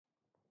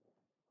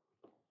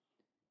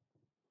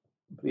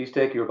Please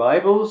take your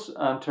Bibles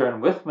and turn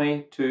with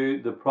me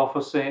to the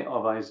prophecy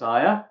of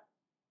Isaiah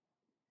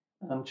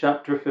and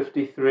chapter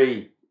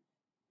 53.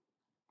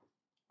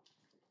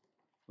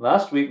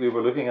 Last week we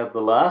were looking at the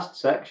last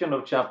section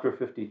of chapter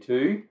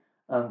 52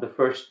 and the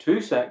first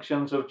two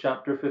sections of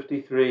chapter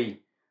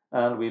 53.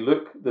 And we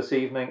look this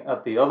evening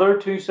at the other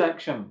two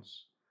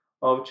sections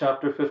of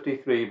chapter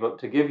 53. But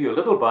to give you a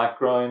little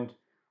background,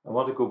 I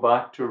want to go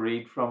back to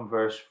read from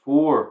verse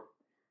 4.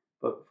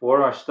 But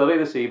for our study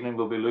this evening,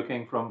 we'll be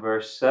looking from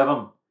verse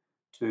 7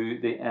 to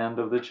the end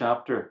of the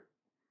chapter.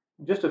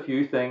 Just a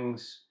few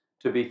things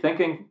to be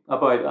thinking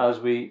about as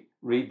we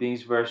read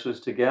these verses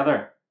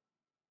together.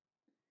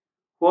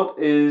 What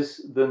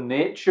is the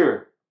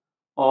nature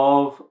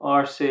of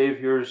our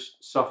Saviour's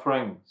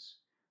sufferings?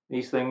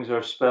 These things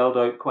are spelled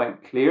out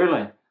quite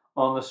clearly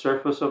on the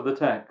surface of the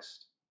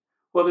text.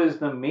 What is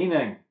the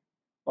meaning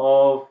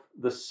of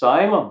the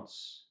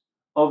silence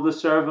of the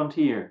servant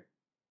here?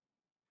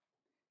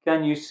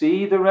 Can you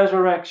see the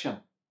resurrection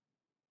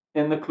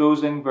in the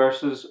closing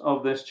verses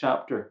of this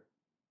chapter?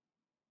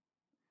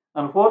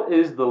 And what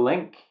is the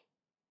link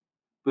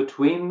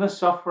between the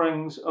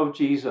sufferings of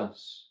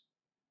Jesus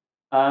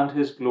and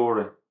his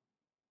glory?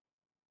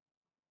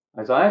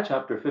 Isaiah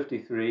chapter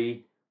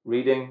 53,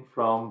 reading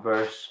from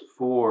verse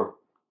 4.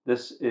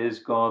 This is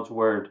God's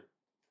word.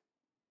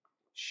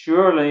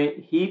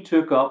 Surely he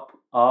took up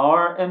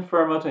our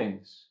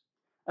infirmities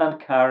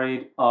and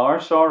carried our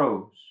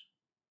sorrows.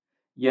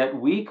 Yet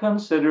we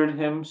considered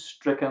him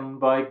stricken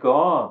by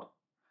God,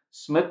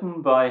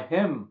 smitten by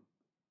him,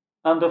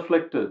 and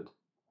afflicted.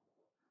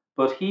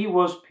 But he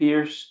was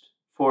pierced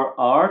for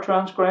our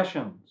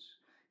transgressions,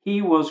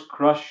 he was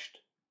crushed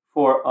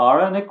for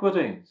our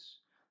iniquities.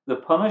 The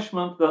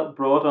punishment that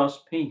brought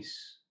us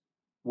peace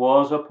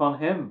was upon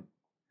him,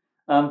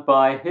 and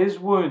by his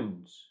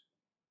wounds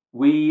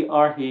we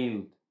are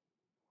healed.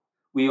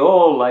 We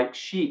all, like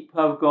sheep,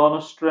 have gone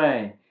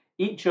astray.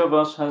 Each of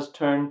us has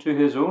turned to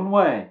his own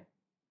way,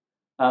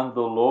 and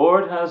the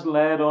Lord has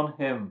laid on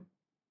him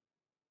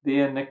the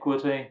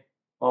iniquity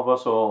of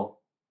us all.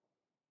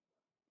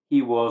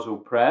 He was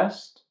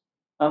oppressed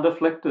and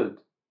afflicted,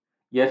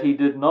 yet he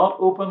did not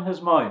open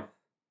his mouth.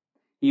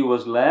 He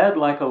was led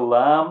like a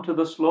lamb to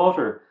the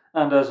slaughter,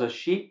 and as a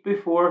sheep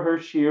before her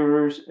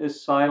shearers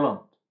is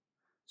silent,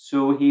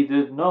 so he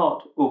did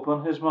not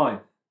open his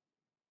mouth.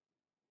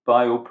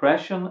 By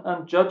oppression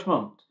and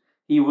judgment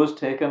he was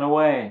taken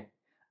away,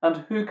 and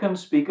who can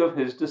speak of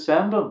his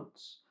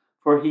descendants?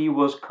 For he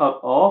was cut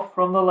off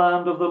from the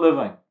land of the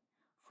living.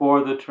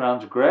 For the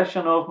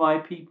transgression of my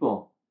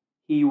people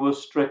he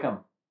was stricken.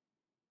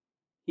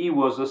 He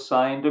was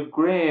assigned a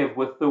grave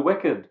with the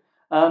wicked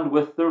and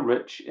with the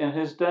rich in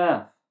his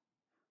death,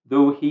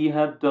 though he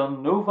had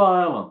done no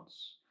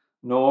violence,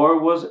 nor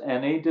was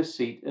any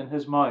deceit in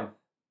his mouth.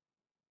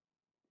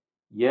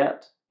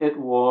 Yet it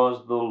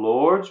was the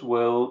Lord's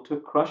will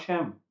to crush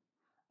him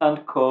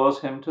and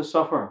cause him to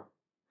suffer.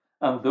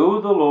 And though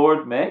the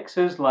Lord makes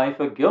his life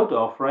a guilt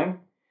offering,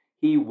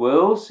 he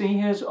will see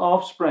his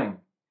offspring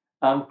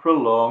and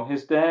prolong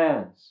his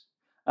days,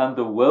 and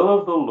the will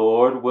of the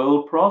Lord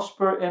will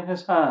prosper in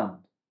his hand.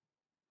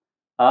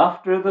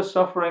 After the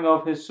suffering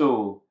of his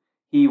soul,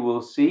 he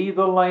will see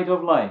the light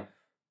of life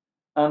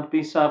and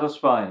be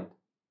satisfied.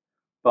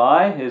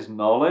 By his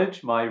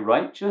knowledge, my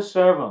righteous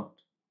servant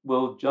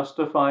will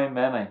justify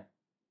many,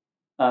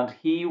 and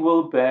he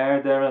will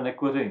bear their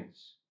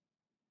iniquities.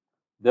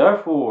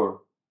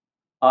 Therefore,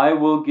 I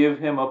will give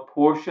him a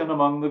portion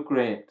among the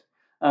great,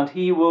 and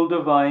he will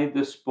divide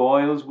the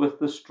spoils with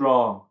the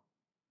strong,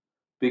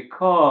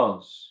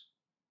 because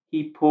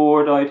he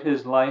poured out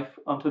his life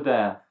unto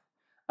death,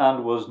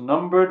 and was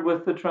numbered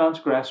with the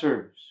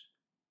transgressors.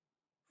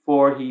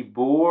 For he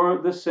bore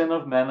the sin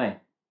of many,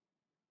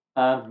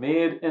 and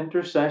made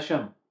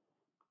intercession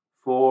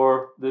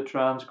for the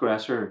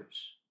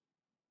transgressors.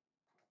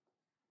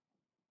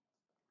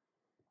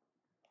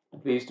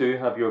 Please do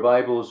have your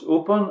Bibles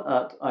open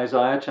at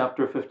Isaiah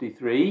chapter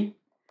 53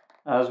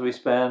 as we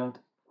spend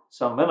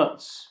some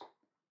minutes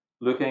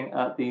looking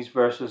at these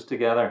verses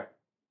together.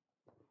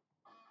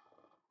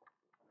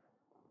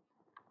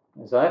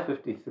 Isaiah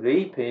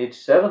 53, page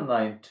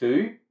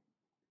 792,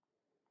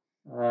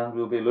 and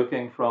we'll be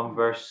looking from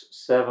verse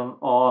 7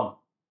 on.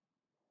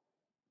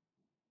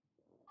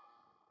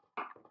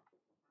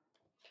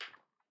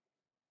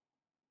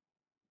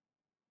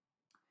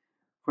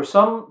 For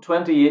some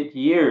 28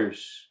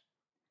 years,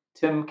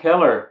 Tim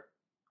Keller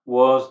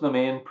was the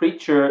main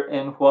preacher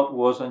in what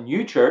was a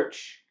new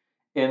church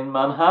in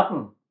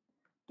Manhattan,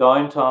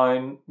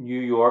 downtown New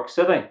York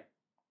City.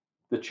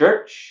 The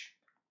church,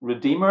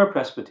 Redeemer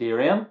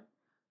Presbyterian,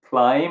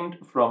 climbed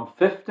from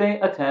 50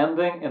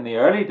 attending in the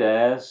early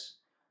days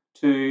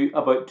to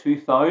about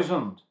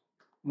 2,000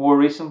 more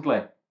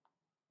recently.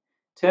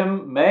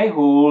 Tim may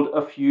hold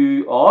a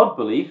few odd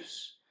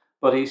beliefs,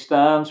 but he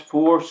stands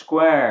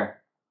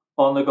foursquare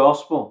on the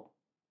gospel.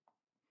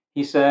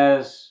 He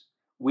says,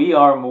 we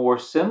are more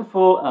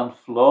sinful and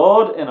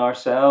flawed in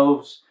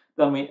ourselves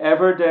than we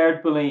ever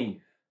dared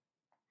believe.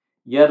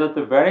 Yet at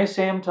the very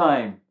same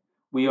time,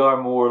 We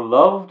are more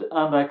loved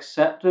and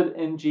accepted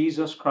in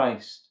Jesus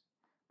Christ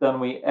than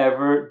we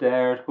ever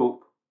dared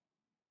hope.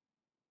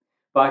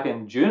 Back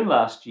in June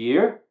last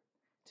year,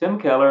 Tim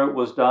Keller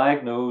was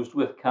diagnosed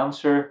with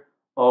cancer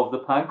of the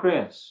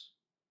pancreas.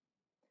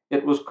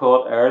 It was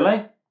caught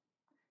early,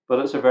 but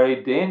it's a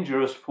very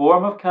dangerous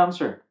form of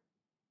cancer.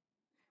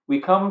 We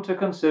come to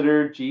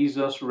consider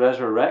Jesus'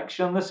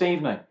 resurrection this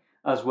evening,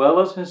 as well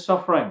as his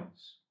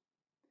sufferings.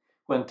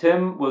 When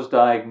Tim was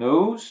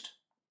diagnosed,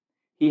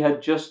 he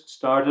had just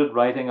started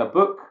writing a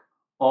book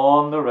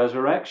on the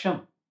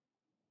resurrection.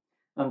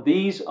 And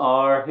these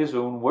are his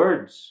own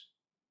words.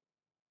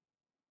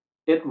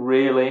 It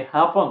really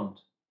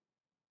happened,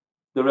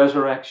 the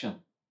resurrection.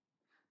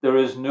 There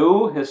is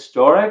no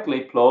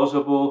historically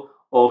plausible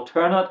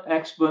alternate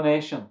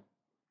explanation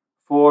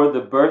for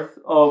the birth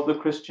of the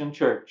Christian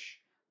church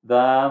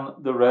than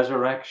the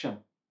resurrection,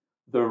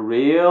 the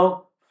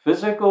real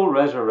physical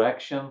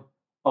resurrection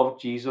of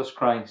Jesus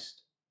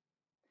Christ.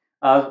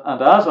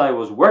 As I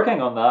was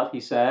working on that, he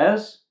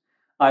says,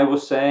 I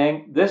was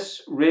saying,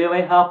 this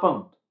really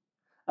happened.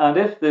 And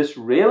if this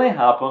really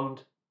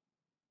happened,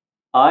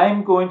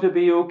 I'm going to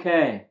be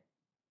okay.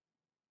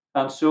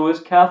 And so is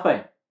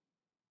Kathy,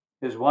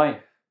 his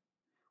wife.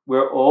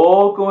 We're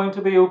all going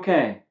to be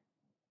okay.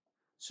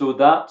 So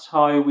that's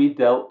how we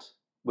dealt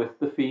with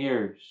the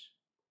fears.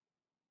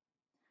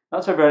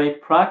 That's a very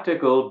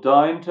practical,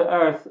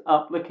 down-to-earth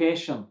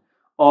application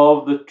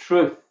of the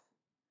truth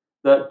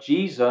that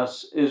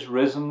Jesus is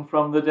risen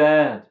from the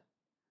dead,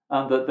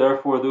 and that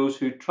therefore those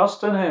who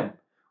trust in him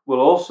will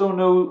also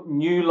know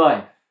new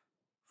life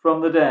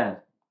from the dead.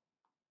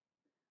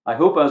 I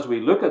hope as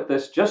we look at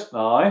this just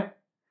now,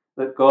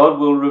 that God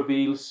will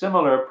reveal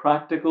similar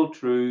practical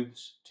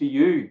truths to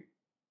you,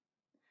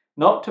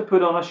 not to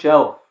put on a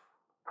shelf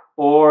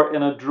or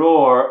in a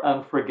drawer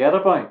and forget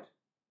about,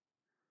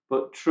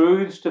 but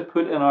truths to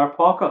put in our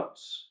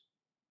pockets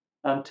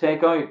and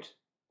take out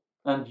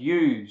and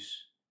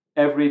use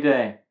every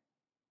day.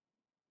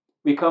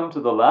 We come to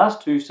the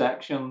last two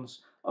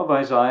sections of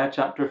Isaiah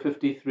chapter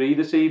 53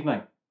 this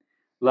evening.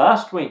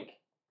 Last week,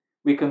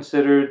 we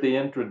considered the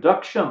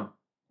introduction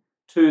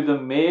to the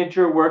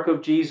major work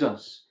of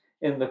Jesus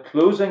in the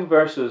closing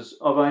verses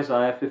of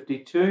Isaiah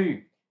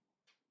 52.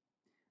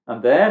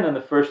 And then in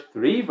the first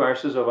three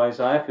verses of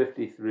Isaiah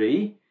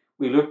 53,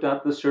 we looked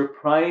at the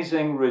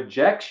surprising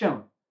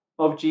rejection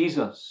of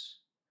Jesus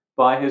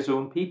by his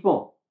own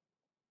people.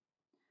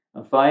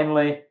 And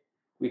finally,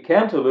 we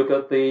came to look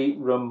at the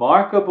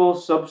remarkable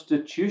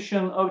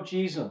substitution of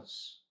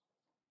Jesus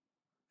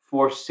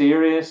for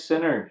serious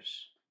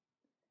sinners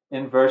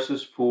in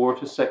verses 4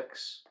 to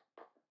 6.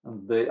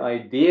 And the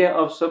idea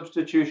of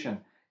substitution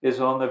is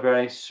on the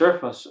very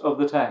surface of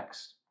the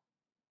text.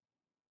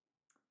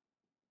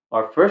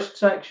 Our first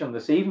section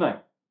this evening,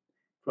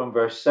 from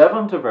verse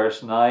 7 to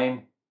verse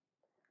 9,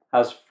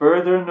 has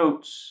further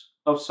notes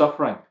of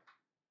suffering.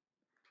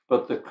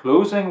 But the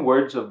closing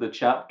words of the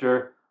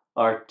chapter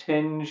are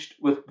tinged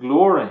with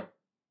glory,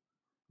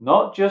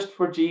 not just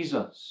for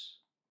Jesus,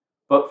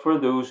 but for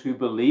those who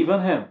believe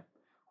in him,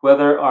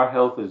 whether our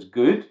health is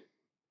good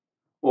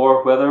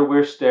or whether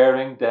we're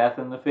staring death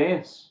in the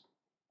face.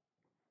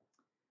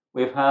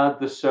 We've had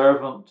the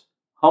servant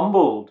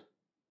humbled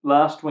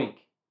last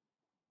week,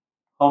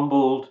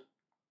 humbled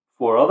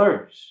for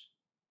others.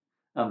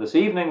 And this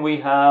evening we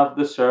have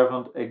the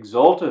servant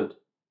exalted.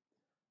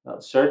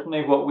 That's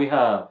certainly what we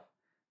have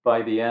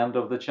by the end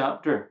of the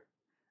chapter.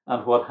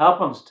 And what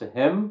happens to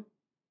him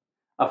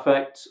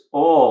affects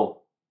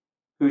all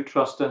who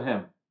trust in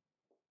him.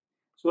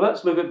 So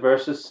let's look at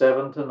verses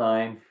 7 to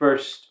 9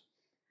 first.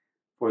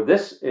 For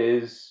this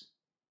is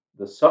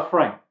the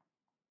suffering.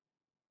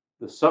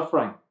 The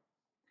suffering.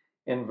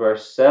 In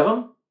verse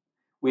 7,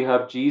 we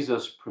have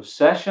Jesus'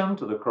 procession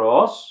to the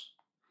cross.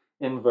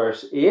 In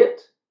verse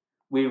 8,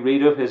 we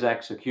read of his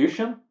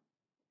execution.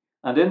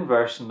 And in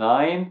verse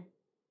 9,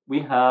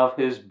 we have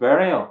his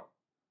burial.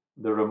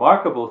 The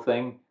remarkable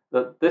thing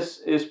that this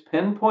is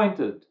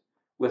pinpointed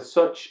with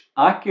such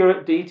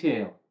accurate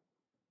detail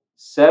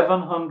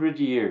 700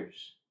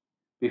 years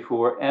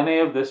before any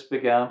of this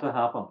began to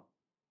happen.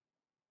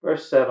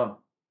 Verse 7,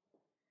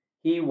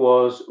 he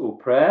was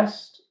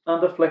oppressed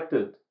and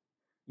afflicted,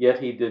 yet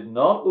he did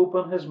not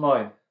open his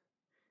mouth.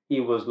 He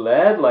was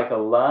led like a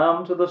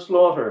lamb to the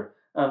slaughter,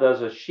 and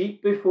as a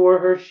sheep before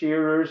her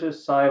shearers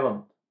is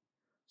silent,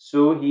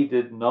 so he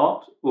did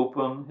not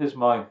open his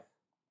mouth.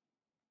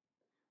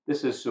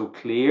 This is so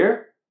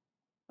clear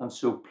and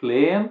so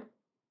plain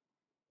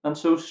and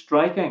so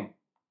striking.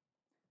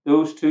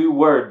 Those two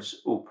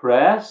words,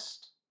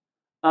 oppressed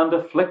and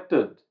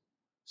afflicted,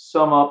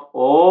 sum up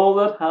all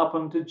that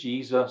happened to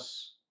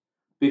Jesus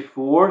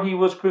before he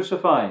was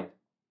crucified.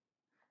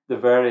 The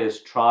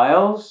various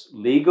trials,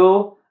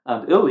 legal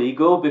and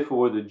illegal,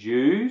 before the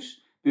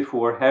Jews,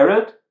 before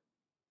Herod,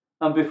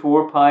 and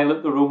before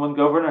Pilate, the Roman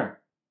governor.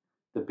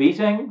 The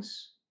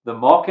beatings, the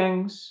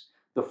mockings,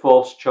 the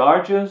false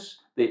charges,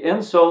 the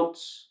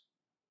insults,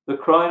 the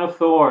crown of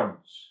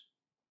thorns,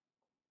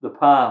 the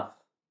path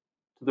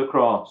to the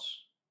cross.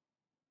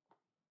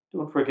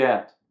 Don't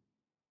forget,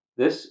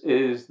 this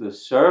is the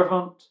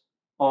servant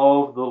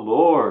of the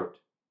Lord.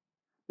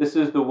 This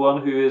is the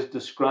one who is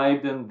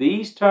described in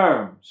these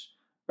terms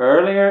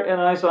earlier in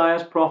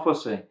Isaiah's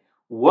prophecy: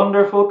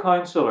 Wonderful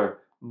Counselor,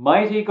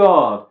 Mighty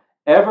God,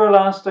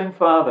 Everlasting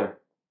Father,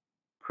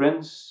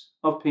 Prince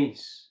of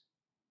Peace.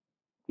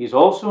 He's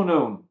also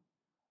known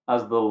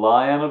as the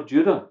Lion of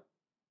Judah.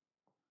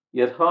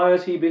 Yet how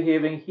is he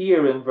behaving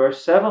here in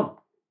verse 7?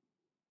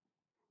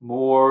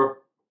 More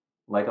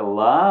like a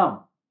lamb.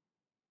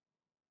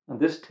 And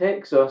this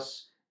takes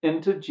us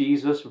into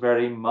Jesus'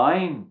 very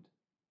mind.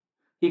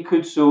 He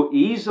could so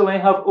easily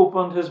have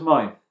opened his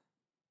mouth.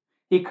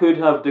 He could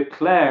have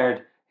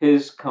declared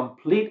his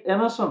complete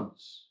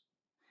innocence.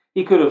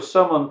 He could have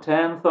summoned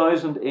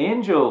 10,000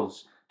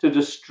 angels to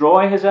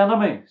destroy his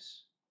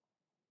enemies.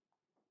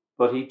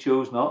 But he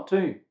chose not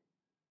to.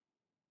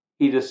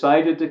 He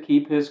decided to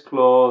keep his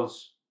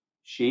claws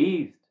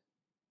sheathed.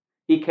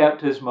 He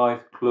kept his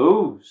mouth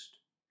closed.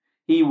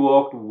 He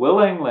walked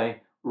willingly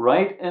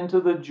right into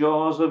the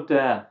jaws of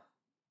death.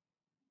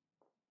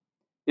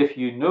 If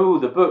you know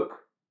the book,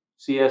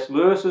 C.S.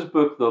 Lewis's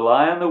book, The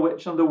Lion, the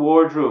Witch, and the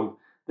Wardrobe,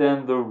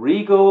 then the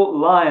regal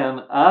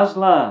lion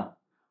Aslan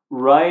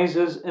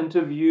rises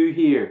into view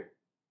here.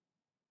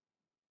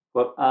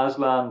 What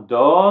Aslan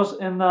does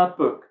in that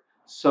book,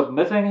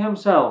 submitting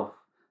himself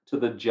to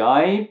the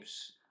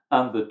gibes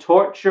and the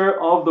torture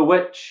of the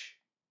witch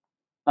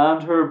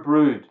and her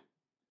brood,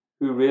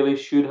 who really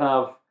should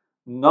have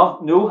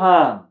no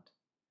hand,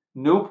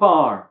 no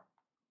power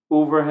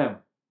over him.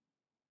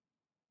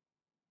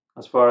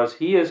 As far as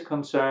he is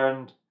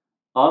concerned,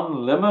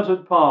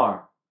 unlimited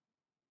power,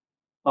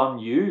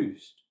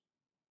 unused,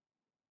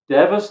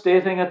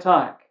 devastating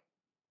attack,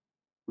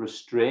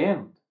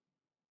 restrained.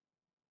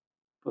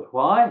 But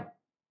why?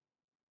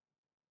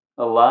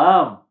 A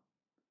lamb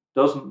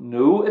doesn't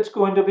know it's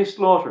going to be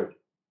slaughtered.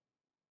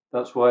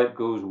 That's why it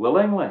goes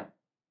willingly.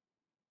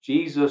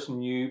 Jesus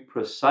knew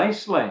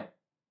precisely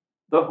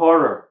the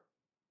horror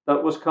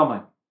that was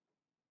coming.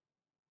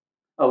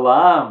 A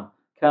lamb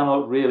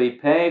cannot really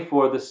pay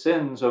for the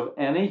sins of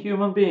any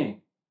human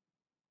being,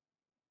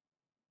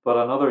 but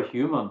another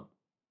human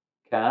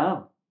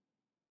can.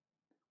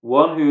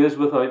 One who is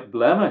without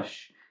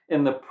blemish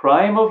in the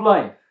prime of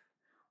life,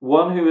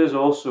 one who is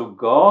also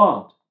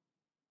God,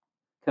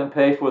 can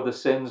pay for the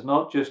sins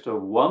not just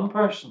of one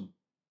person,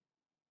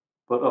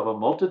 but of a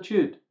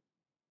multitude.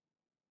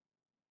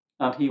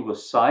 And he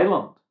was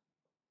silent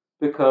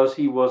because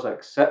he was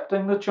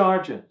accepting the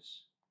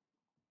charges.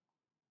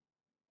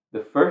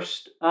 The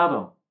first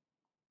Adam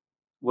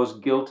was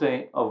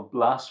guilty of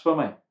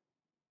blasphemy,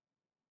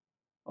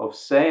 of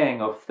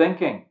saying, of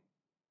thinking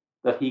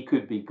that he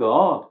could be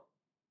God.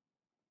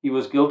 He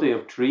was guilty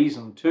of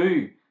treason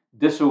too,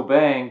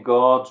 disobeying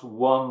God's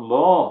one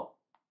law.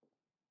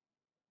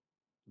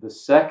 The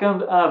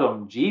second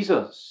Adam,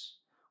 Jesus,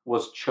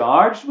 was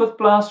charged with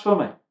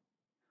blasphemy,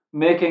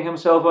 making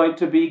himself out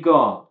to be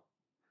God,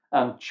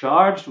 and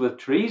charged with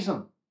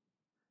treason,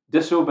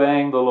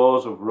 disobeying the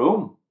laws of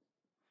Rome.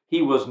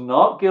 He was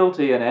not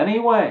guilty in any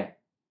way,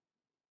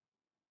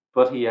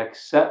 but he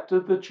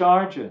accepted the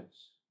charges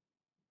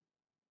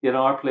in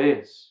our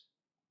place.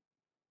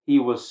 He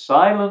was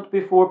silent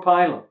before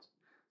Pilate,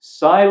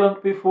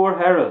 silent before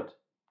Herod.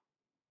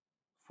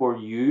 For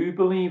you,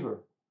 believer,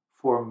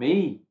 for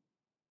me,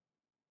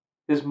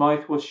 his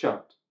mouth was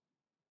shut.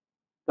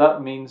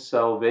 That means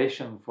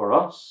salvation for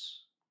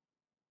us.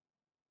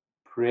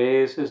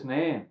 Praise his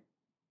name.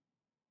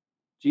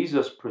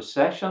 Jesus'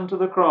 procession to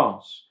the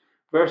cross,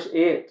 verse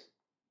 8,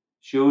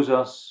 shows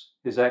us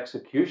his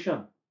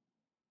execution.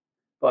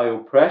 By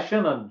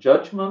oppression and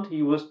judgment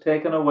he was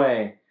taken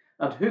away.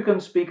 And who can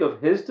speak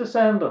of his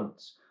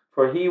descendants?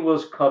 For he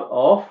was cut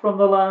off from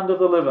the land of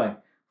the living.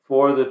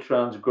 For the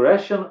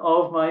transgression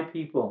of my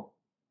people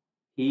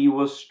he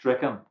was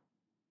stricken.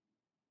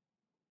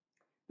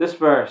 This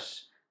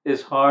verse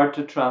is hard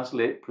to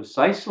translate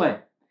precisely.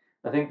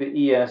 I think the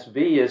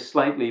ESV is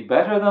slightly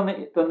better than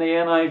the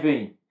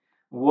NIV.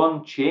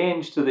 One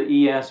change to the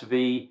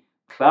ESV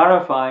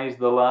clarifies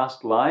the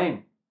last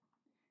line.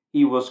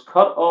 He was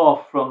cut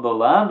off from the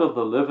land of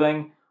the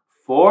living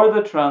for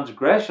the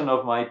transgression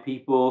of my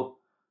people,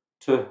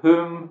 to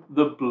whom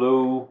the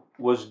blow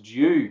was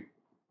due.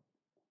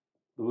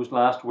 Those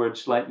last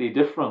words slightly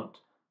different.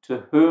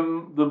 To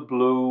whom the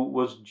blow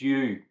was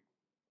due.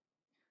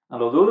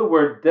 And although the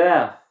word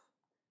death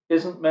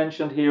isn't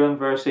mentioned here in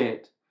verse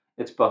 8,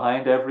 it's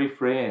behind every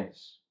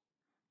phrase.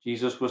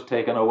 Jesus was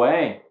taken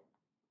away,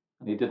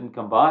 and he didn't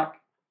come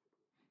back.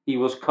 He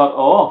was cut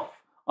off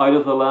out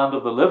of the land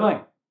of the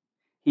living.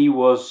 He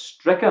was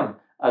stricken.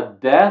 A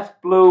death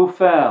blow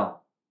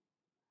fell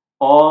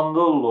on the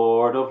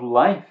Lord of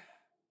life.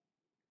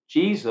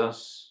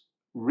 Jesus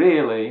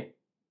really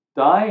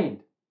died.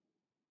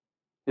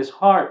 His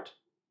heart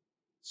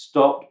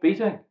stopped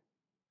beating.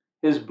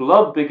 His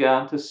blood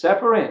began to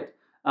separate,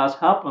 as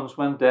happens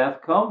when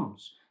death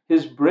comes.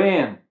 His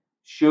brain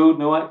showed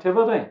no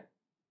activity.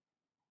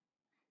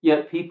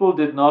 Yet people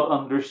did not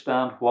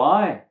understand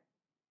why.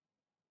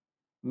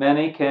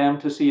 Many came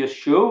to see a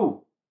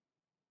show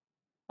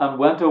and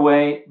went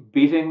away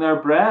beating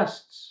their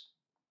breasts,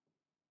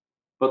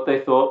 but they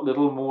thought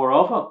little more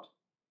of it.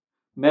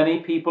 Many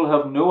people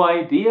have no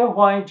idea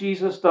why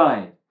Jesus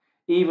died.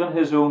 Even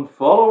his own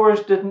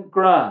followers didn't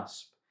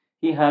grasp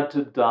he had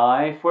to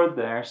die for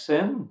their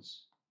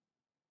sins.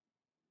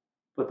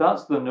 But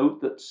that's the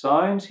note that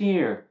sounds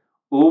here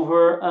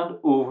over and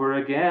over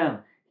again.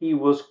 He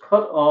was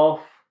cut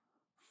off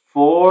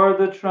for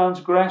the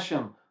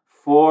transgression,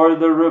 for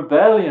the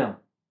rebellion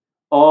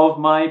of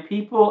my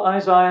people,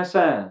 Isaiah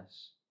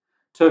says,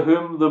 to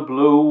whom the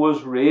blow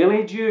was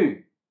really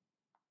due.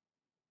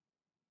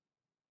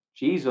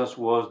 Jesus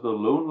was the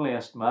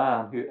loneliest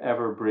man who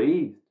ever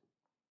breathed,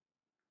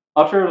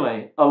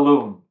 utterly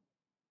alone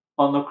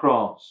on the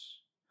cross,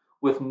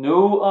 with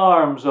no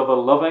arms of a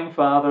loving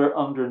Father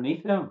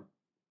underneath him.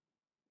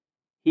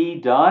 He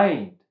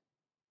died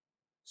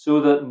so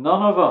that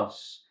none of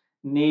us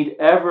need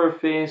ever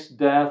face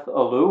death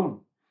alone,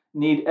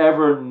 need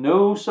ever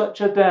know such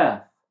a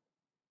death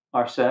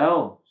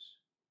ourselves.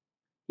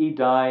 He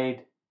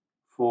died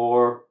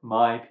for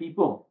my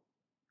people,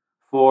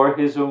 for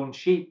his own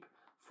sheep,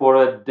 for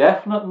a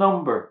definite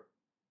number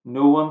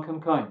no one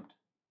can count.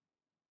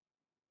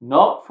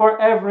 Not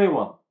for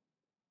everyone,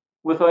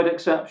 without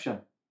exception.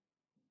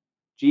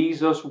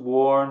 Jesus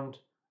warned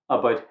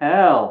about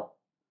hell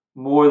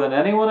more than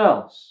anyone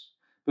else,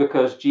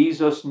 because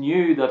Jesus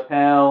knew that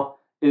hell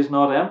is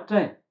not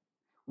empty.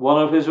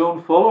 One of his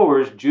own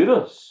followers,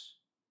 Judas,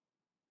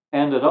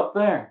 ended up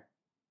there.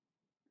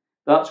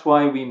 That's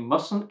why we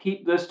mustn't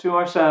keep this to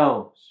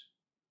ourselves.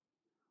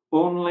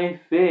 Only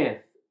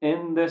faith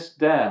in this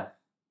death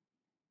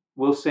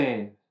will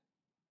save.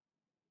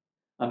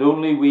 And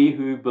only we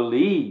who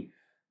believe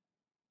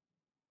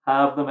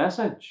have the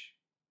message.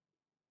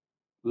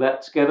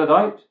 Let's get it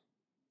out.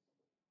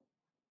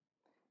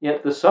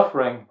 Yet the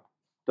suffering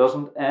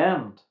doesn't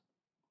end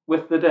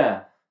with the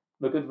death.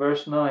 Look at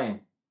verse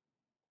 9.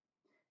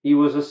 He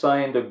was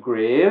assigned a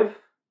grave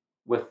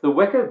with the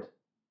wicked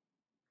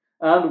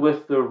and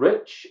with the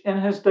rich in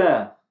his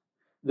death,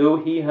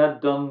 though he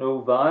had done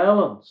no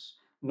violence,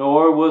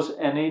 nor was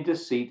any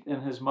deceit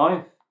in his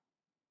mouth.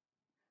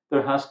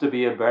 There has to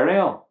be a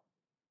burial.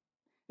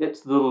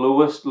 It's the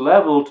lowest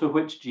level to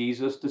which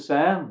Jesus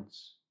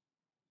descends.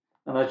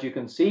 And as you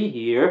can see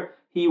here,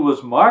 he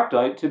was marked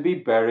out to be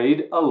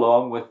buried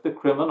along with the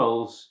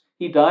criminals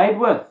he died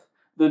with,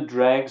 the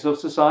dregs of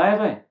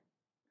society.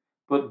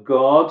 But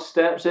God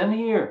steps in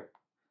here.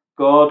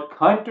 God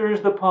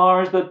counters the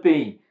powers that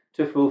be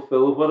to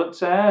fulfill what it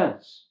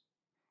says.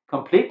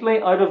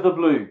 Completely out of the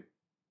blue,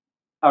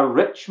 a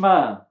rich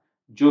man,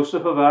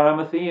 Joseph of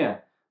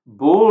Arimathea,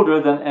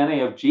 bolder than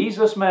any of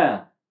Jesus'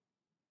 men,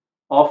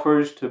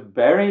 offers to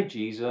bury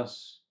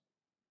Jesus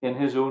in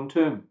his own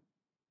tomb,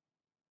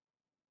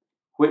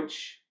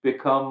 which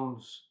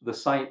becomes the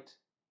site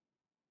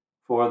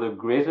for the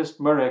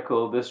greatest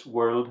miracle this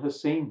world has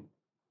seen,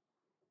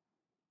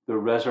 the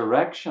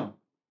resurrection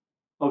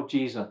of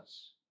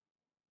Jesus.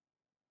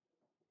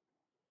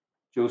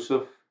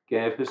 Joseph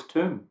gave his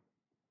tomb.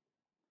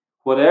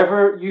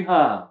 Whatever you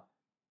have,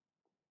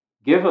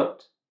 give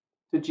it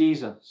to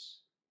Jesus,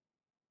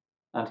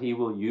 and he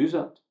will use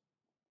it.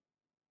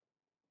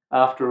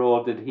 After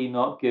all, did he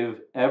not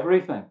give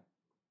everything,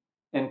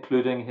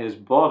 including his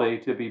body,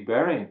 to be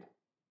buried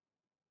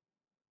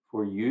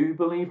for you,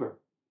 believer?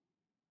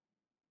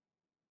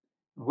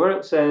 Where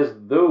it says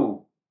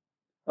though,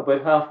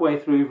 about halfway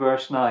through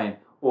verse 9,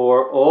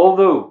 or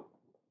although,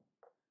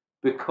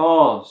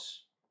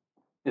 because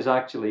is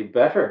actually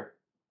better.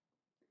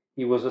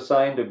 He was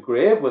assigned a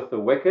grave with the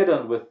wicked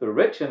and with the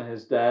rich in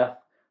his death,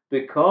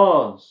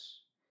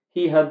 because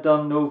he had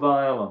done no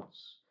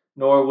violence,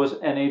 nor was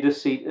any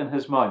deceit in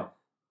his mouth.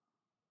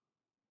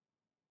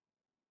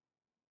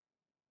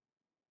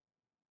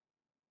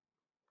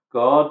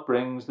 God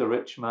brings the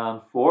rich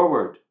man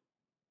forward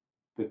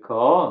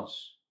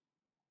because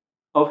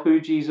of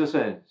who Jesus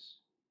is.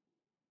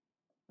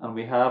 And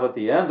we have at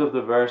the end of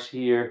the verse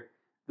here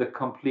the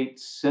complete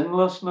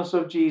sinlessness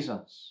of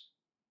Jesus,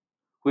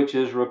 which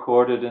is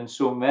recorded in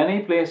so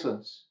many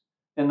places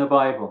in the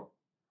Bible.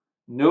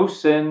 No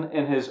sin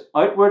in his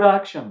outward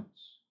actions,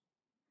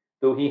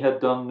 though he had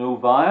done no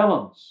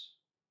violence.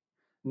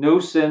 No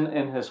sin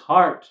in his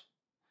heart,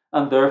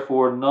 and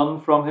therefore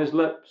none from his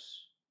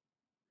lips.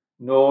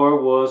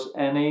 Nor was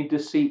any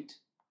deceit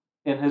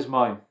in his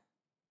mouth.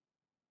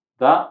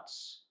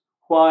 That's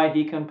why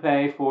he can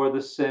pay for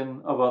the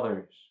sin of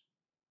others.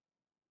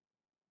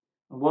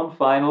 And one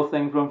final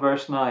thing from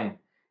verse 9.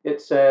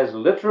 It says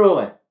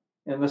literally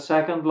in the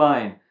second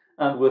line,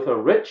 and with a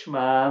rich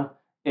man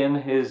in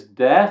his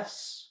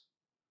deaths,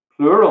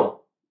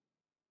 plural.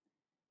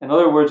 In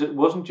other words, it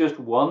wasn't just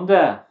one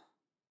death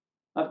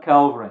at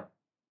Calvary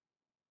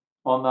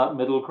on that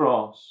middle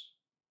cross.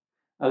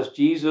 As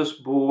Jesus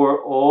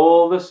bore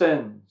all the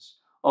sins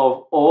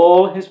of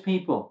all his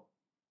people,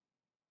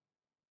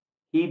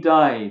 he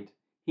died,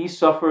 he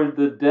suffered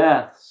the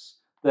deaths,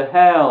 the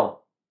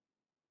hell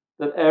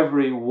that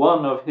every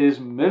one of his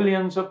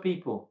millions of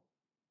people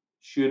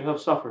should have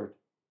suffered?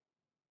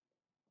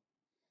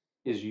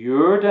 Is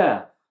your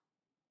death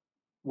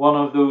one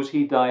of those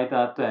he died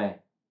that day?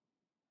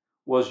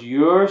 Was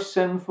your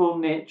sinful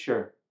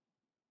nature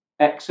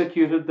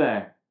executed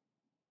there,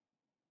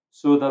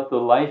 so that the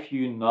life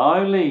you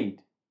now lead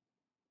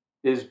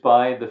is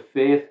by the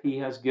faith he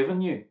has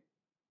given you?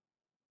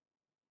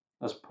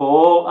 As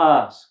Paul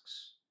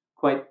asks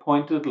quite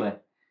pointedly,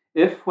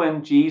 if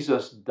when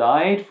Jesus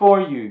died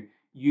for you,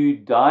 you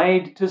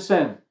died to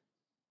sin,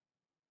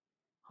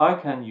 how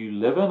can you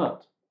live in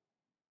it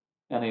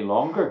any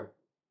longer?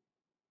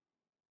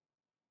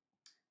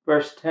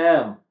 Verse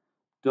 10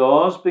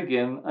 does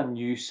begin a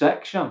new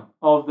section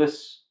of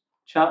this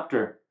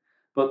chapter,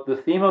 but the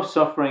theme of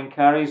suffering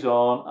carries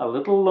on a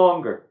little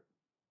longer.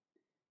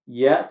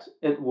 Yet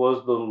it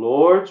was the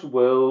Lord's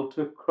will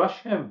to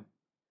crush him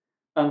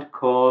and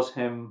cause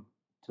him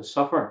to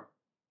suffer.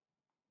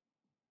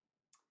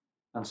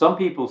 And some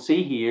people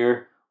see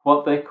here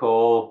what they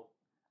call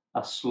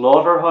a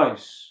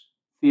slaughterhouse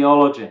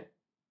theology.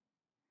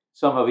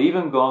 Some have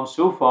even gone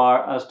so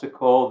far as to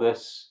call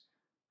this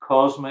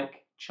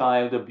cosmic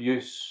child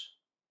abuse.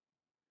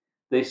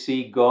 They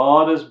see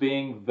God as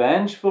being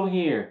vengeful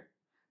here,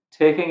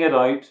 taking it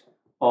out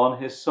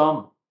on his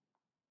Son.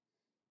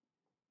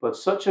 But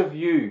such a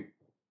view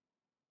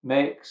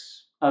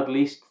makes at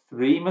least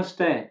three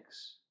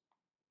mistakes.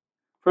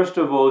 First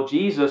of all,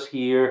 Jesus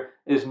here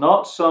is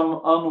not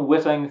some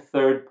unwitting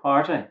third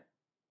party.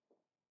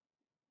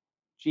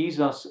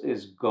 Jesus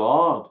is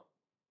God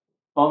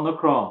on the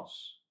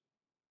cross.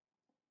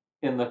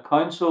 In the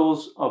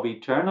councils of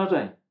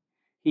eternity,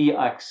 he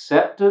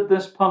accepted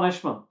this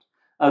punishment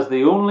as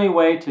the only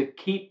way to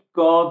keep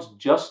God's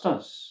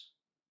justice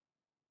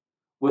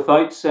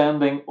without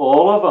sending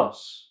all of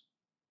us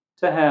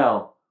to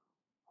hell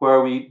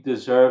where we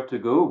deserve to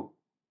go.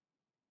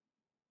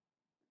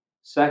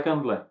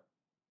 Secondly,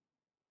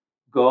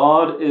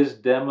 God is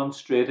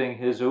demonstrating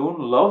his own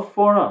love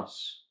for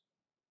us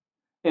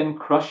in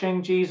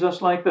crushing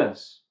Jesus like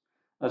this.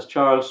 As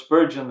Charles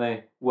Spurgeon,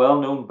 the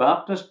well-known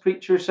Baptist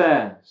preacher,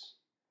 says,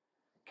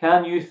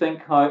 can you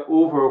think how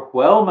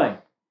overwhelming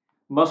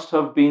must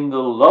have been the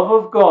love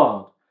of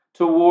God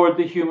toward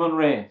the human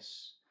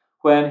race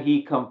when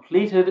he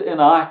completed in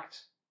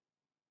act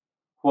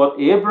what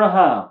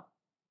Abraham,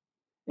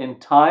 in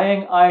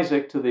tying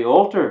Isaac to the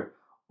altar,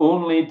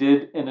 only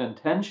did in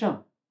intention?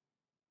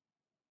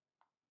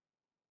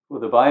 For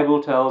the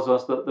Bible tells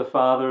us that the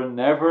Father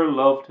never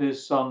loved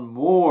his Son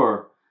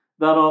more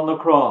than on the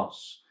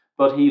cross,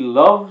 but he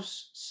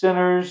loves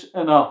sinners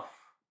enough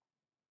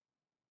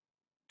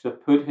to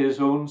put his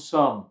own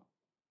Son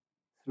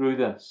through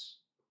this.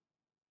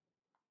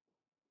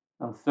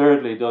 And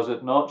thirdly, does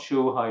it not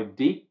show how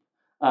deep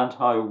and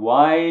how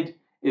wide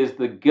is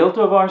the guilt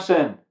of our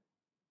sin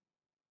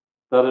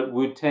that it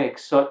would take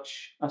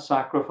such a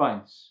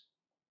sacrifice?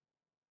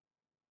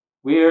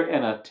 We're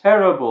in a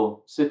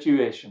terrible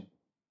situation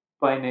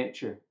by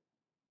nature.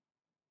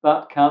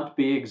 That can't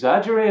be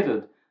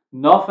exaggerated.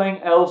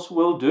 Nothing else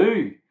will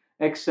do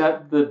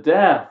except the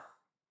death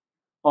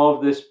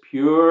of this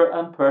pure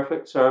and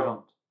perfect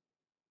servant.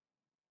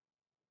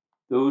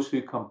 Those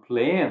who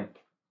complain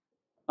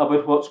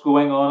about what's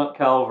going on at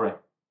Calvary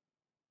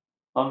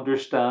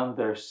understand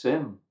their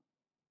sin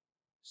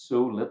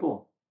so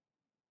little.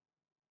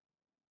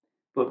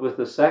 But with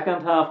the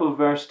second half of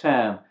verse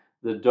 10,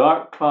 the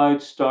dark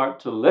clouds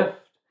start to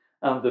lift,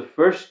 and the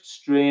first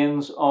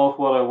strains of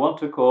what I want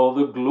to call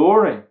the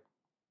glory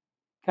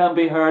can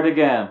be heard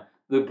again.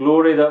 The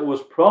glory that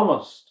was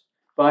promised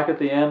back at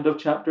the end of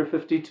chapter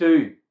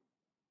 52.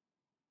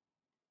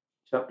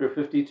 Chapter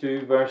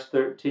 52, verse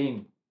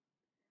 13.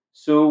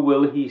 So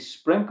will he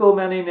sprinkle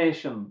many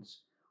nations.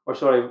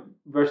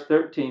 Verse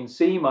 13.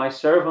 See, my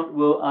servant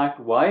will act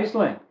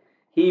wisely.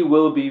 He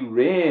will be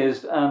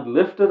raised and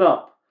lifted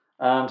up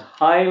and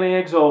highly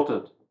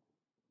exalted.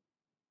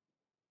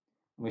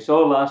 We saw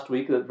last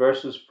week that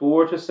verses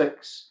 4 to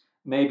 6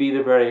 may be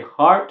the very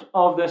heart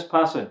of this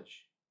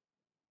passage,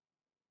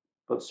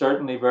 but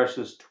certainly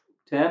verses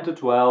 10 to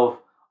 12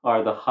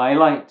 are the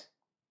highlight,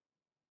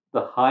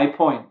 the high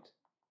point.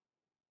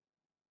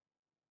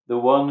 The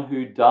one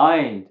who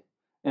died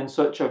in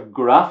such a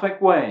graphic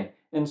way,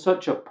 in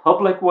such a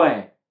public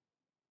way,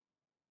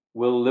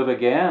 will live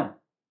again.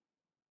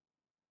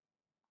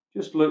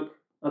 Just look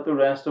at the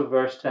rest of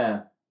verse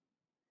 10.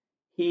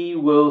 He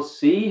will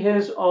see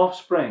his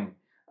offspring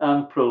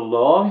and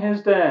prolong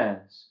his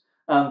days,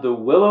 and the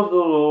will of the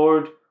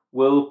Lord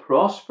will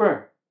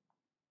prosper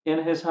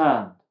in his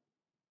hand.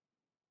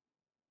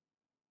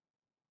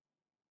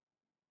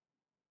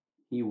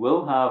 He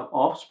will have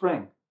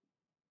offspring,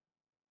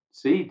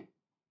 seed.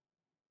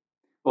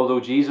 Although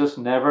Jesus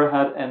never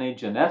had any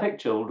genetic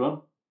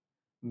children,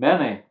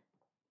 many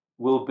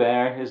will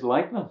bear his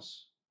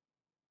likeness.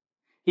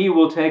 He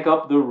will take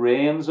up the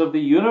reins of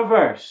the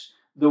universe,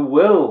 the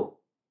will,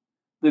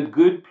 the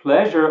good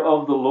pleasure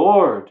of the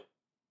Lord,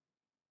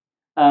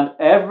 and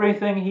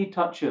everything he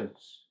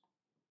touches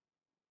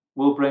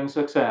will bring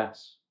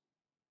success.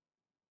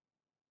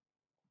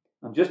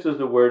 And just as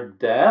the word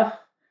death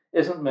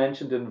isn't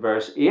mentioned in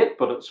verse 8,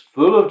 but it's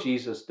full of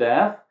Jesus'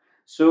 death.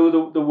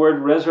 So the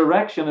word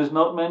resurrection is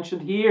not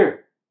mentioned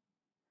here,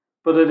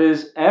 but it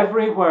is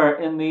everywhere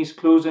in these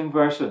closing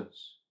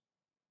verses.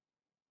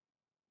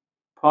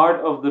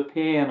 Part of the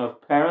pain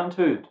of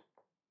parenthood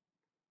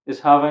is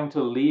having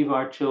to leave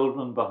our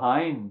children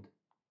behind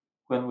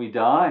when we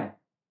die.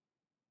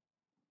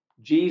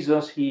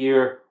 Jesus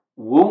here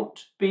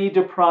won't be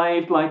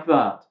deprived like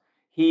that.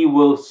 He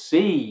will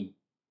see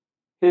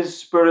his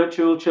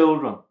spiritual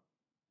children.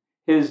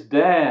 His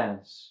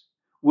days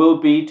will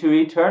be to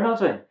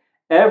eternity.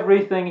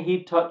 Everything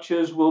he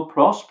touches will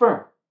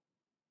prosper.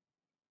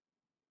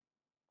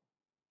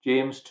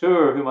 James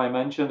Tour, whom I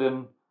mentioned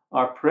in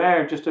our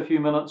prayer just a few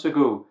minutes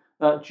ago,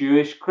 that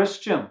Jewish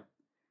Christian,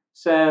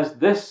 says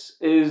this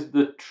is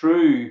the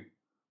true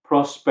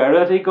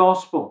prosperity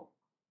gospel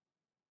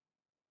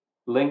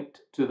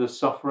linked to the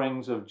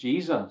sufferings of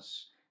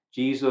Jesus.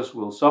 Jesus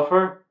will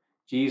suffer,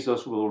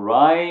 Jesus will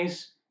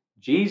rise,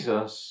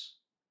 Jesus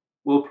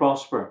will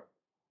prosper.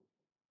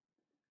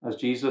 As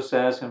Jesus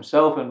says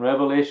himself in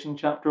Revelation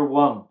chapter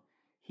 1,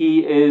 he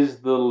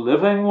is the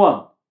living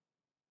one.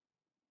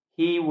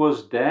 He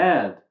was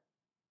dead,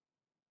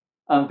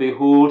 and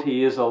behold,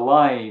 he is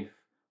alive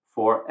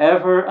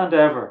forever and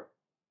ever.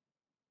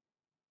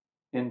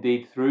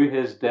 Indeed, through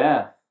his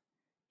death,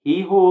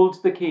 he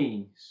holds the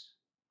keys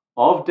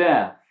of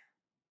death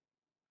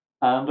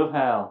and of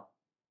hell.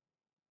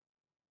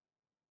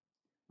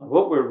 And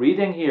what we're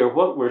reading here,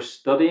 what we're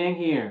studying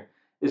here,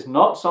 is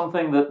not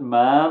something that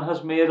man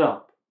has made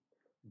up.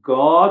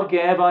 God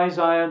gave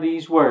Isaiah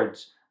these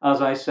words,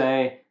 as I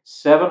say,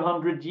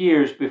 700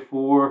 years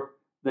before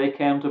they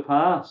came to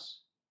pass.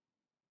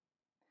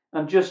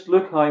 And just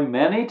look how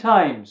many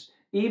times,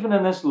 even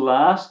in this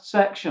last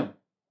section,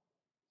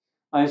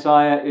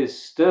 Isaiah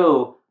is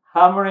still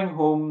hammering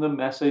home the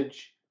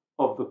message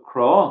of the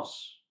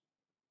cross.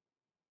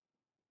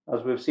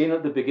 As we've seen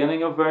at the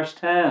beginning of verse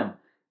 10,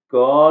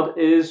 God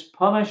is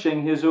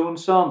punishing his own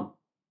son.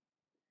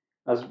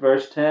 As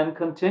verse 10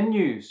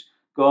 continues,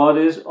 God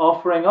is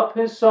offering up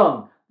his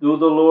son, though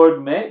the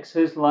Lord makes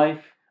his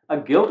life a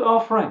guilt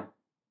offering.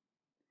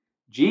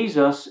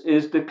 Jesus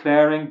is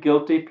declaring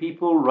guilty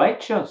people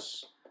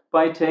righteous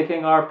by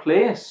taking our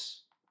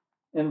place.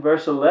 In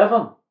verse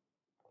 11,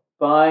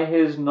 by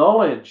his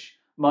knowledge,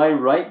 my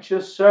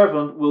righteous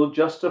servant will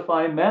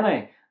justify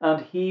many,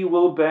 and he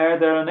will bear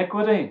their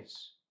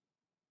iniquities.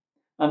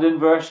 And in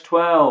verse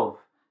 12,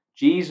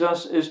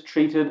 Jesus is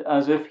treated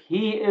as if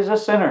he is a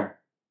sinner,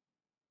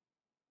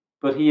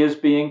 but he is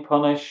being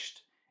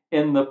punished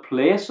in the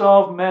place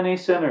of many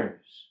sinners.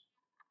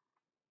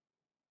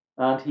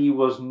 And he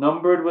was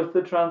numbered with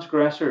the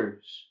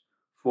transgressors,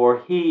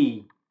 for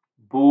he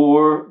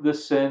bore the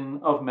sin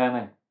of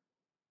many.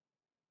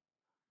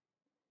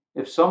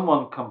 If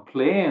someone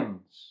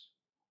complains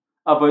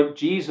about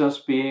Jesus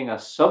being a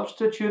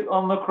substitute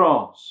on the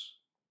cross,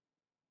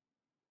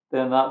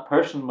 then that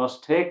person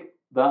must take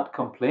that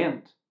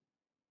complaint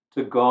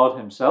to God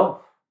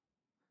himself,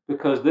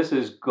 because this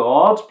is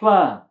God's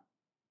plan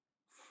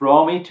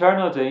from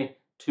eternity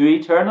to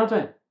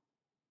eternity.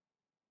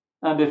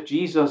 And if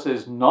Jesus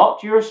is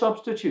not your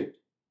substitute,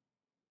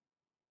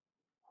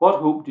 what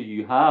hope do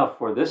you have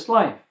for this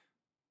life?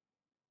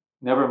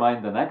 Never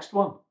mind the next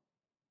one.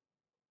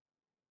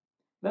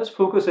 Let's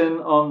focus in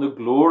on the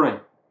glory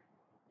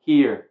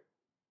here.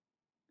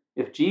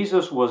 If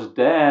Jesus was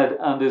dead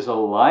and is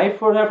alive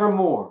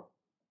forevermore,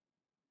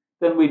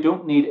 then we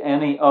don't need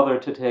any other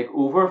to take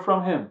over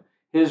from him.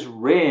 His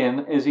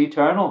reign is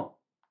eternal.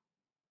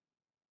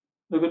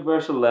 Look at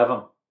verse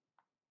 11.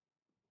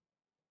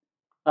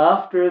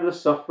 After the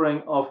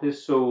suffering of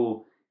his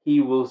soul,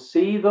 he will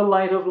see the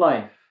light of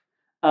life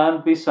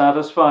and be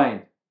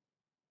satisfied.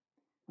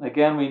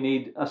 Again, we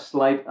need a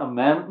slight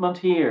amendment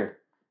here.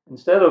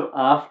 Instead of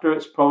after,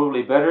 it's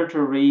probably better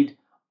to read,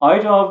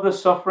 out of the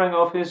suffering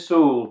of his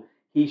soul,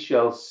 he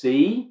shall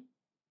see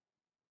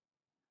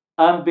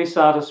and be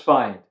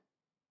satisfied.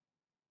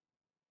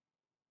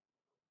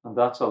 And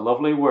that's a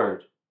lovely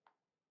word,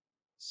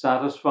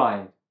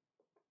 satisfied.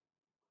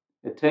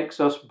 It takes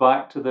us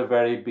back to the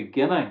very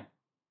beginning,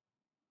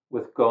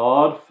 with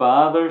God,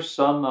 Father,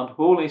 Son, and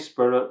Holy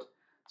Spirit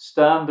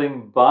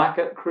standing back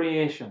at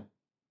creation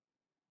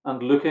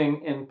and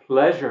looking in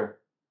pleasure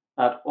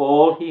at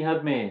all he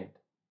had made.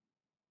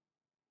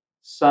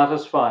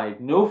 Satisfied,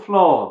 no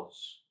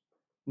flaws,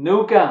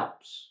 no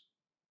gaps,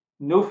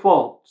 no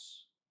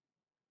faults.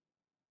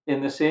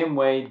 In the same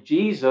way,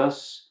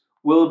 Jesus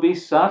will be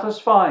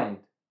satisfied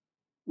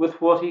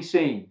with what he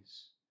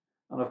sees.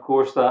 And of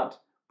course, that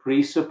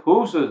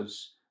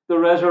presupposes the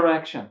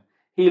resurrection.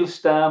 He'll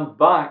stand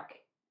back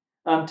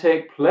and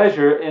take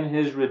pleasure in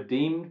his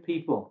redeemed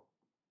people.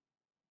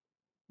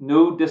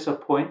 No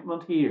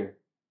disappointment here.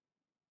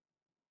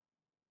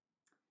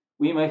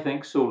 We may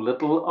think so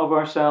little of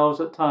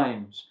ourselves at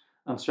times,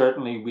 and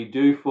certainly we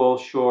do fall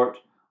short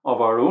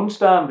of our own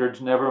standards,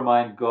 never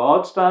mind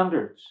God's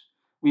standards.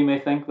 We may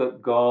think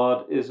that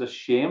God is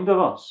ashamed of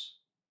us.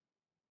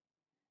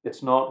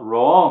 It's not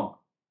wrong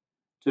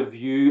to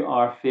view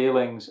our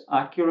failings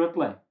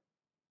accurately.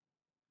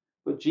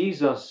 But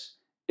Jesus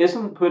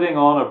isn't putting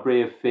on a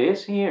brave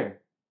face here.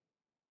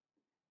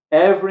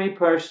 Every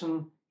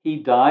person he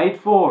died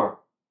for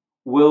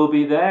will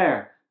be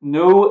there,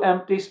 no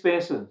empty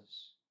spaces.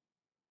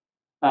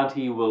 And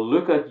he will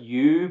look at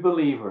you,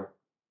 believer,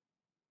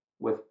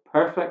 with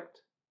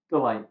perfect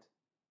delight.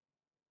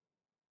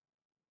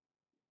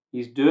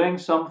 He's doing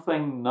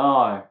something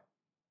now,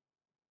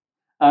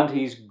 and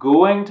he's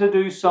going to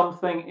do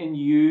something in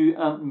you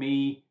and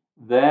me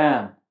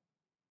then,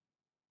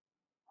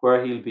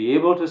 where he'll be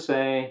able to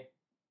say,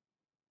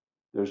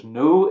 there's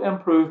no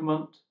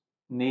improvement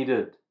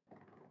needed.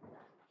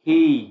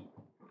 He,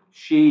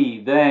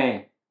 she,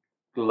 they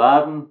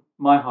gladden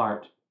my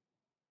heart.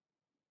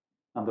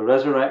 And the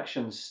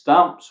resurrection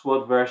stamps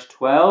what verse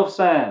 12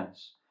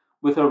 says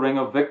with a ring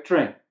of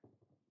victory.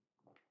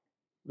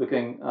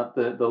 Looking at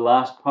the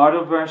last part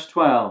of verse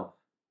 12,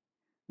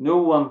 no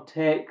one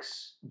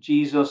takes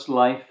Jesus'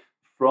 life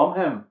from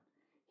him.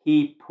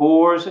 He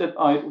pours it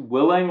out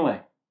willingly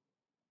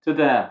to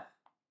death.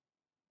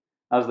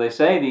 As they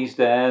say these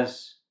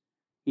days,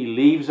 he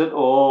leaves it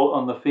all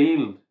on the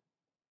field.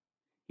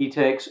 He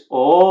takes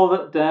all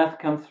that death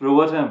can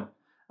throw at him,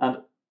 and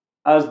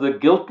as the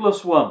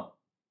guiltless one,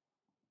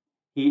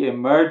 he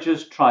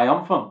emerges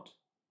triumphant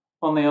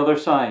on the other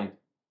side.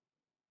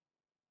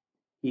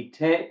 He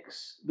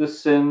takes the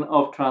sin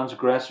of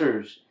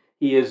transgressors.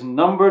 He is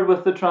numbered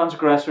with the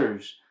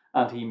transgressors,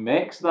 and he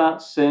makes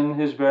that sin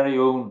his very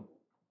own,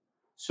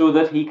 so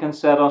that he can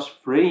set us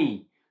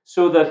free,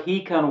 so that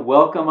he can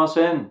welcome us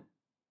in.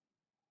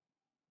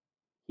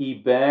 He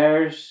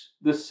bears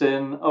the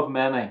sin of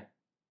many.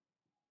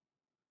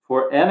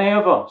 For any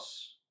of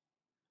us,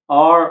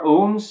 our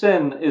own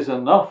sin is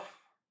enough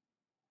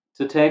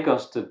to take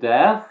us to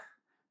death,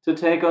 to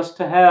take us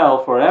to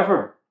hell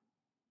forever.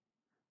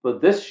 But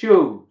this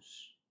shows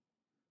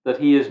that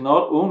he is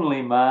not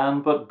only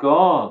man, but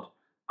God,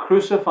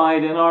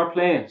 crucified in our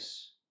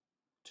place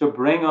to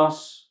bring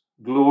us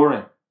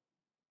glory.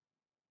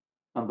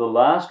 And the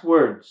last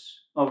words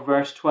of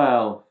verse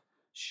 12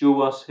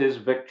 show us his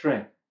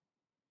victory.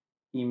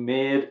 He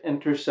made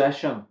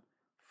intercession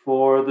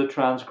for the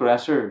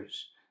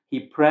transgressors.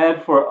 He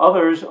prayed for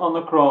others on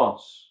the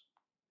cross.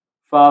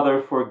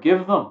 Father,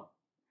 forgive them,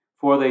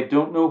 for they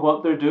don't know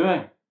what they're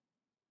doing.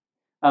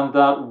 And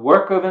that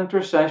work of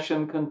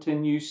intercession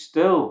continues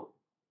still.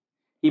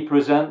 He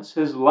presents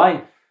his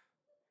life,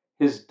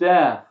 his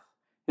death,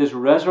 his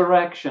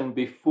resurrection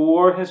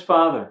before his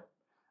Father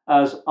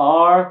as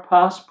our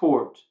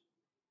passport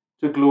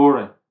to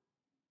glory.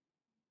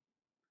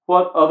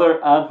 What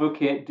other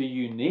advocate do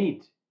you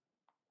need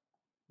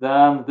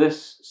than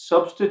this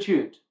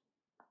substitute,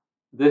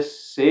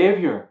 this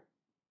Savior,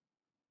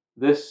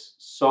 this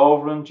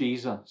sovereign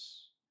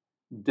Jesus?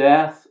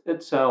 Death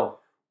itself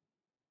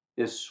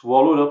is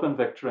swallowed up in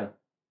victory.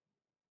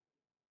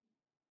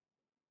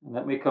 And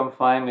let me come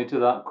finally to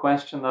that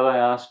question that I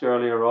asked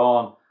earlier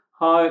on.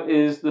 How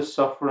is the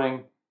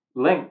suffering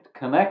linked,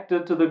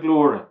 connected to the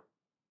glory?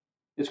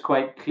 It's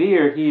quite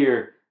clear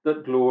here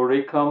that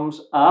glory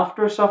comes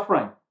after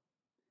suffering.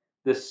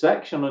 This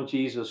section on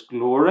Jesus'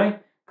 glory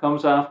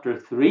comes after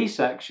 3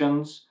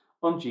 sections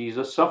on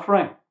Jesus'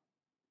 suffering.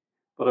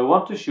 But I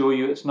want to show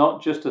you it's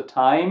not just a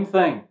time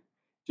thing,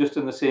 just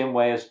in the same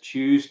way as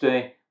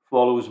Tuesday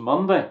follows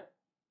Monday.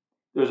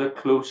 There's a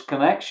close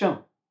connection,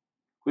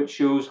 which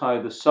shows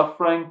how the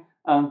suffering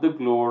and the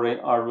glory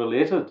are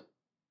related.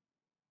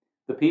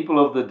 The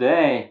people of the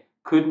day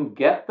couldn't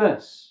get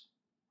this,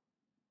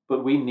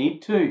 but we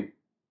need to.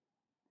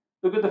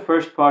 Look at the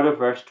first part of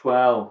verse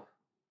 12.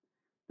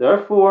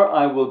 Therefore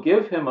I will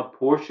give him a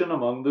portion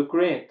among the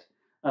great,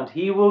 and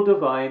he will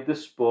divide the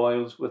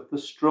spoils with the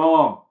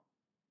strong.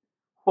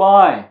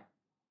 Why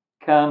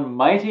can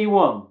mighty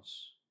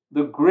ones,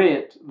 the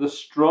great, the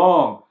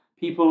strong,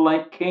 people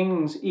like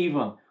kings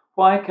even,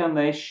 why can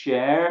they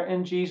share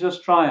in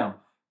Jesus' triumph?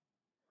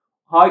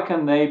 How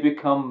can they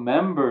become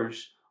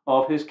members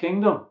of his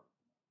kingdom?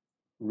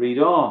 Read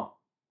on.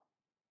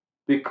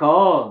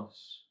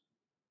 Because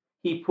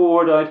he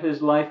poured out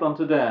his life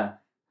unto death,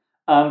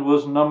 and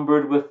was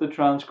numbered with the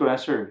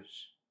transgressors.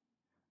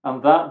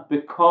 And that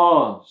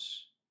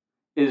because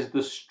is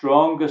the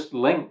strongest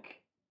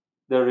link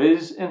there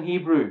is in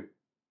Hebrew.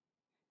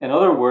 In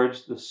other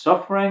words, the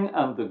suffering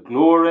and the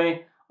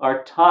glory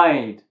are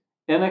tied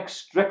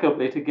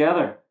inextricably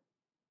together.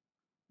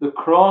 The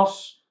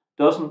cross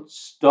doesn't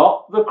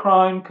stop the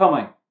crown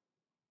coming.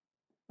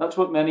 That's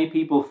what many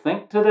people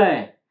think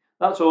today.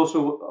 That's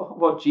also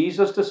what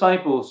Jesus'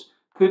 disciples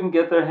couldn't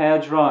get their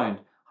heads round.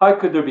 How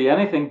could there be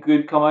anything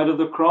good come out of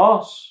the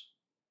cross?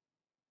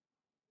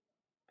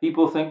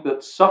 People think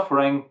that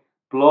suffering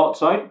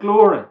blots out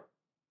glory.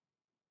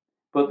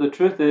 But the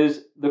truth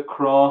is, the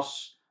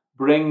cross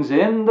brings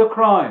in the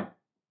crown.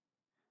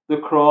 The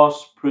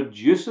cross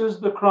produces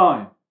the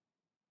crown.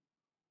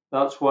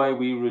 That's why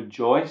we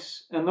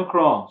rejoice in the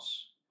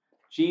cross.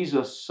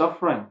 Jesus'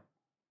 suffering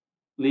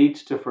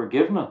leads to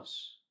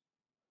forgiveness,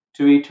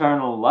 to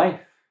eternal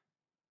life,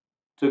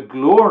 to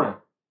glory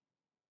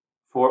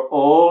for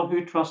all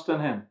who trust in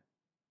him.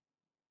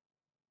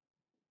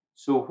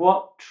 So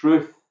what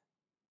truth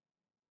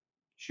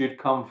should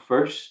come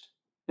first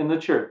in the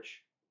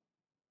church?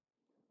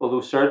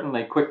 Although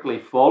certainly quickly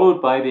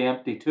followed by the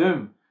empty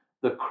tomb,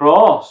 the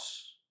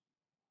cross,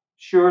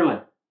 surely.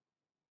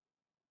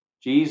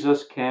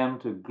 Jesus came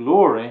to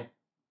glory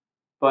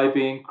by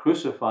being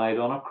crucified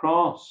on a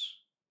cross.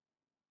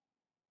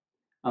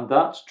 And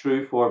that's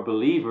true for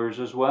believers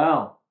as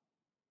well.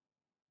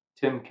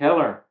 Tim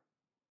Keller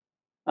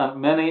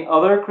and many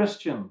other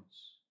Christians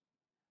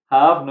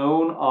have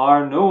known,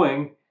 are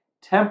knowing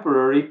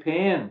temporary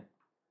pain,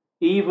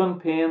 even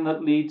pain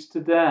that leads to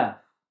death.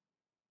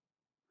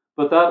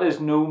 But that is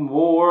no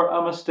more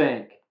a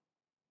mistake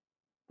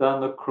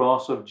than the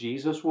cross of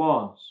Jesus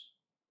was.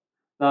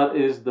 That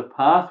is the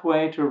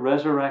pathway to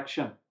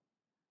resurrection,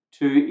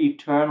 to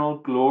eternal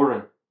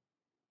glory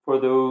for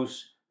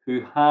those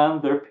who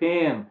hand their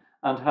pain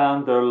and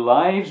hand their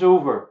lives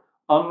over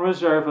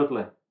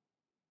unreservedly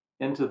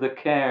into the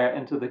care,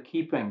 into the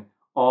keeping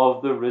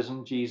of the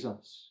risen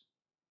Jesus.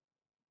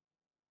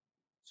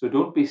 So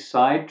don't be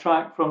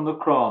sidetracked from the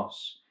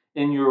cross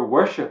in your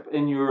worship,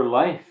 in your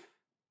life,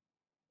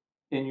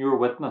 in your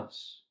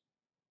witness.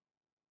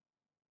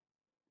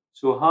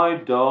 So how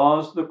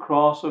does the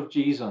cross of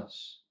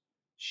Jesus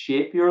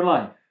shape your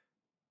life?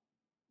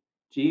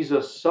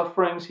 Jesus'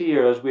 sufferings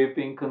here, as we've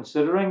been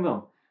considering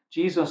them,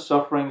 Jesus'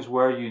 sufferings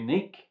were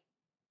unique.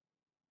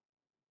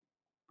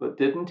 But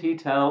didn't he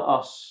tell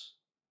us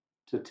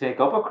to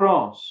take up a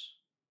cross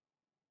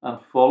and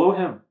follow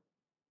him?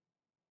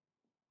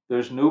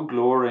 There's no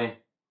glory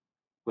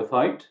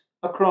without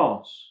a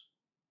cross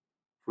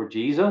for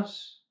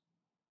Jesus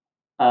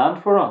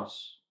and for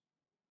us.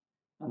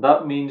 And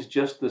that means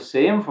just the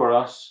same for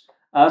us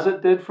as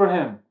it did for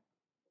him.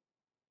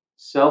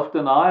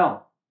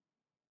 Self-denial,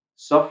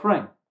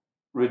 suffering,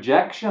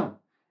 rejection,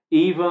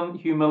 even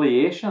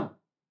humiliation.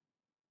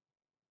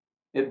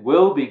 It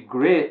will be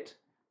great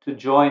to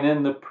join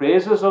in the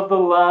praises of the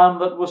Lamb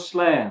that was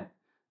slain,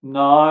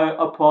 now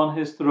upon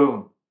his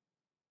throne.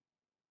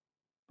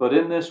 But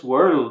in this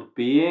world,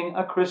 being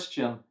a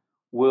Christian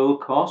will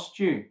cost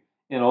you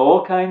in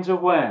all kinds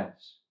of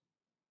ways.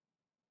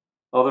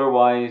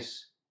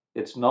 Otherwise,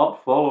 it's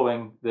not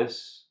following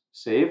this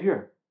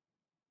Savior.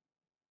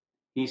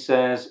 He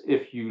says,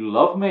 if you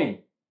love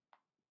me,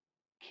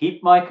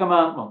 keep my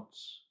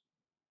commandments.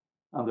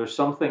 And there's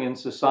something in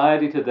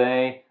society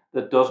today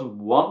that doesn't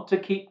want to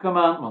keep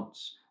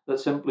commandments, that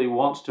simply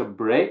wants to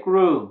break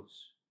rules.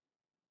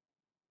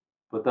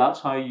 But that's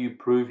how you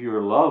prove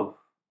your love.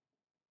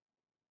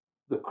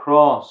 The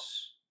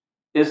cross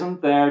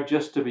isn't there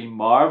just to be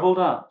marveled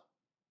at.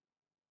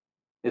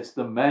 It's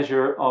the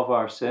measure of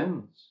our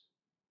sins.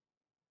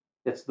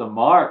 It's the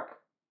mark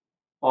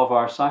of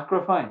our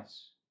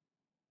sacrifice.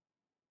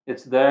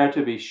 It's there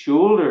to be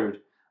shouldered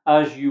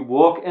as you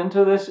walk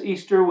into this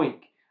Easter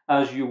week,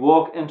 as you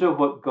walk into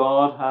what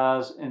God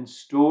has in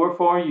store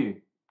for you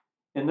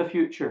in the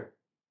future.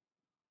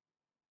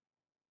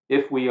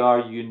 If we are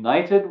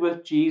united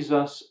with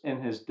Jesus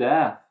in his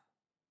death,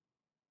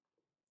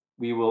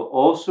 we will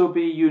also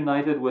be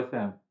united with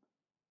him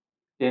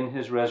in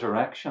his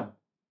resurrection.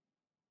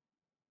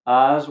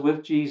 As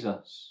with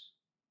Jesus,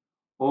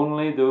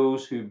 only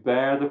those who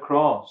bear the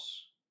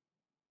cross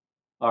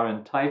are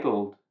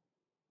entitled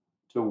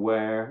to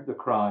wear the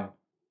crown.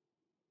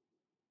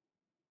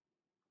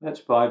 Let's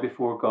bow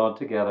before God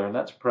together.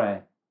 Let's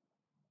pray.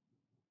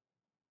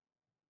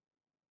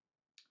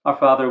 Our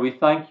Father, we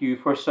thank you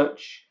for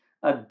such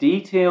a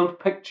detailed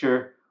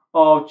picture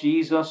of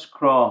Jesus'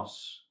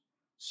 cross,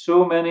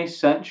 so many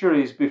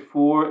centuries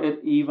before it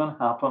even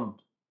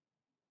happened.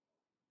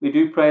 We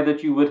do pray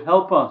that you would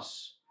help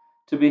us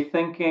to be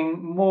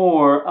thinking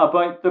more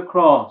about the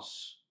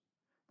cross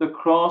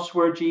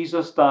where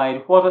Jesus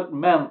died, what it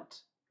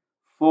meant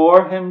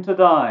for him to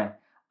die,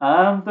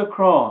 and the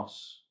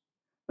cross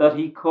that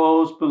he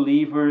calls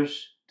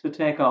believers to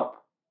take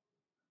up,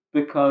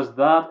 because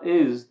that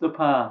is the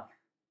path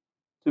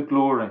to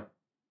glory.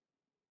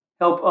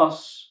 Help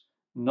us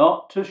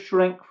not to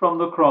shrink from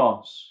the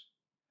cross,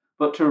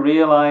 but to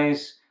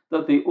realize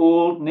that the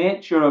old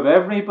nature of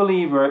every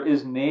believer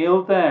is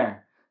nailed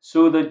there,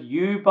 so that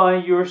you, by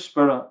your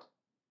Spirit,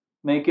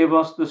 may give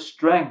us the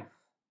strength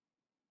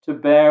to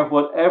bear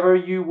whatever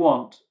you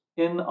want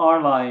in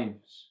our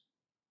lives.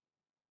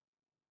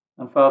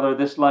 And Father,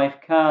 this life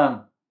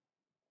can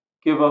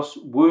give us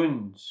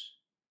wounds,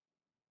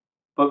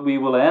 but we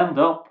will end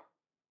up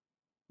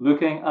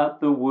looking at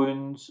the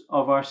wounds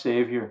of our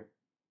Saviour.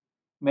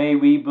 May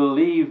we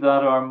believe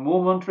that our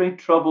momentary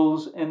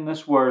troubles in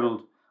this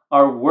world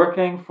are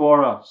working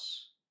for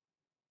us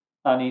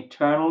an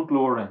eternal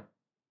glory.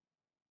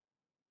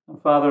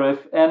 And Father,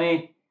 if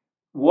any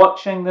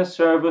watching this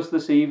service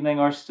this evening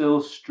are still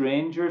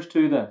strangers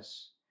to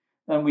this,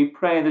 then we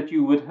pray that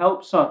you would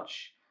help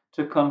such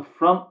to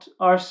confront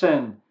our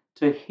sin,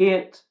 to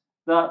hate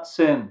that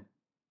sin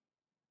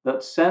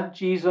that sent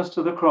Jesus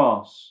to the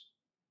cross,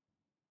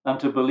 and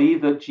to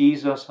believe that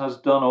Jesus has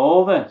done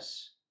all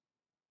this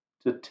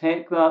to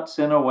take that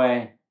sin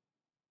away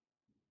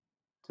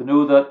to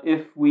know that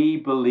if we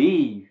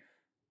believe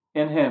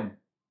in him,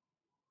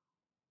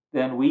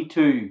 then we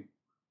too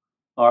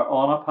are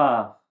on a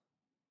path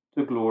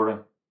to glory.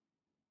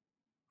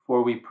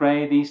 For we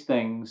pray these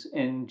things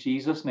in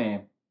Jesus'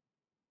 name.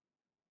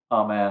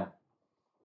 Amen.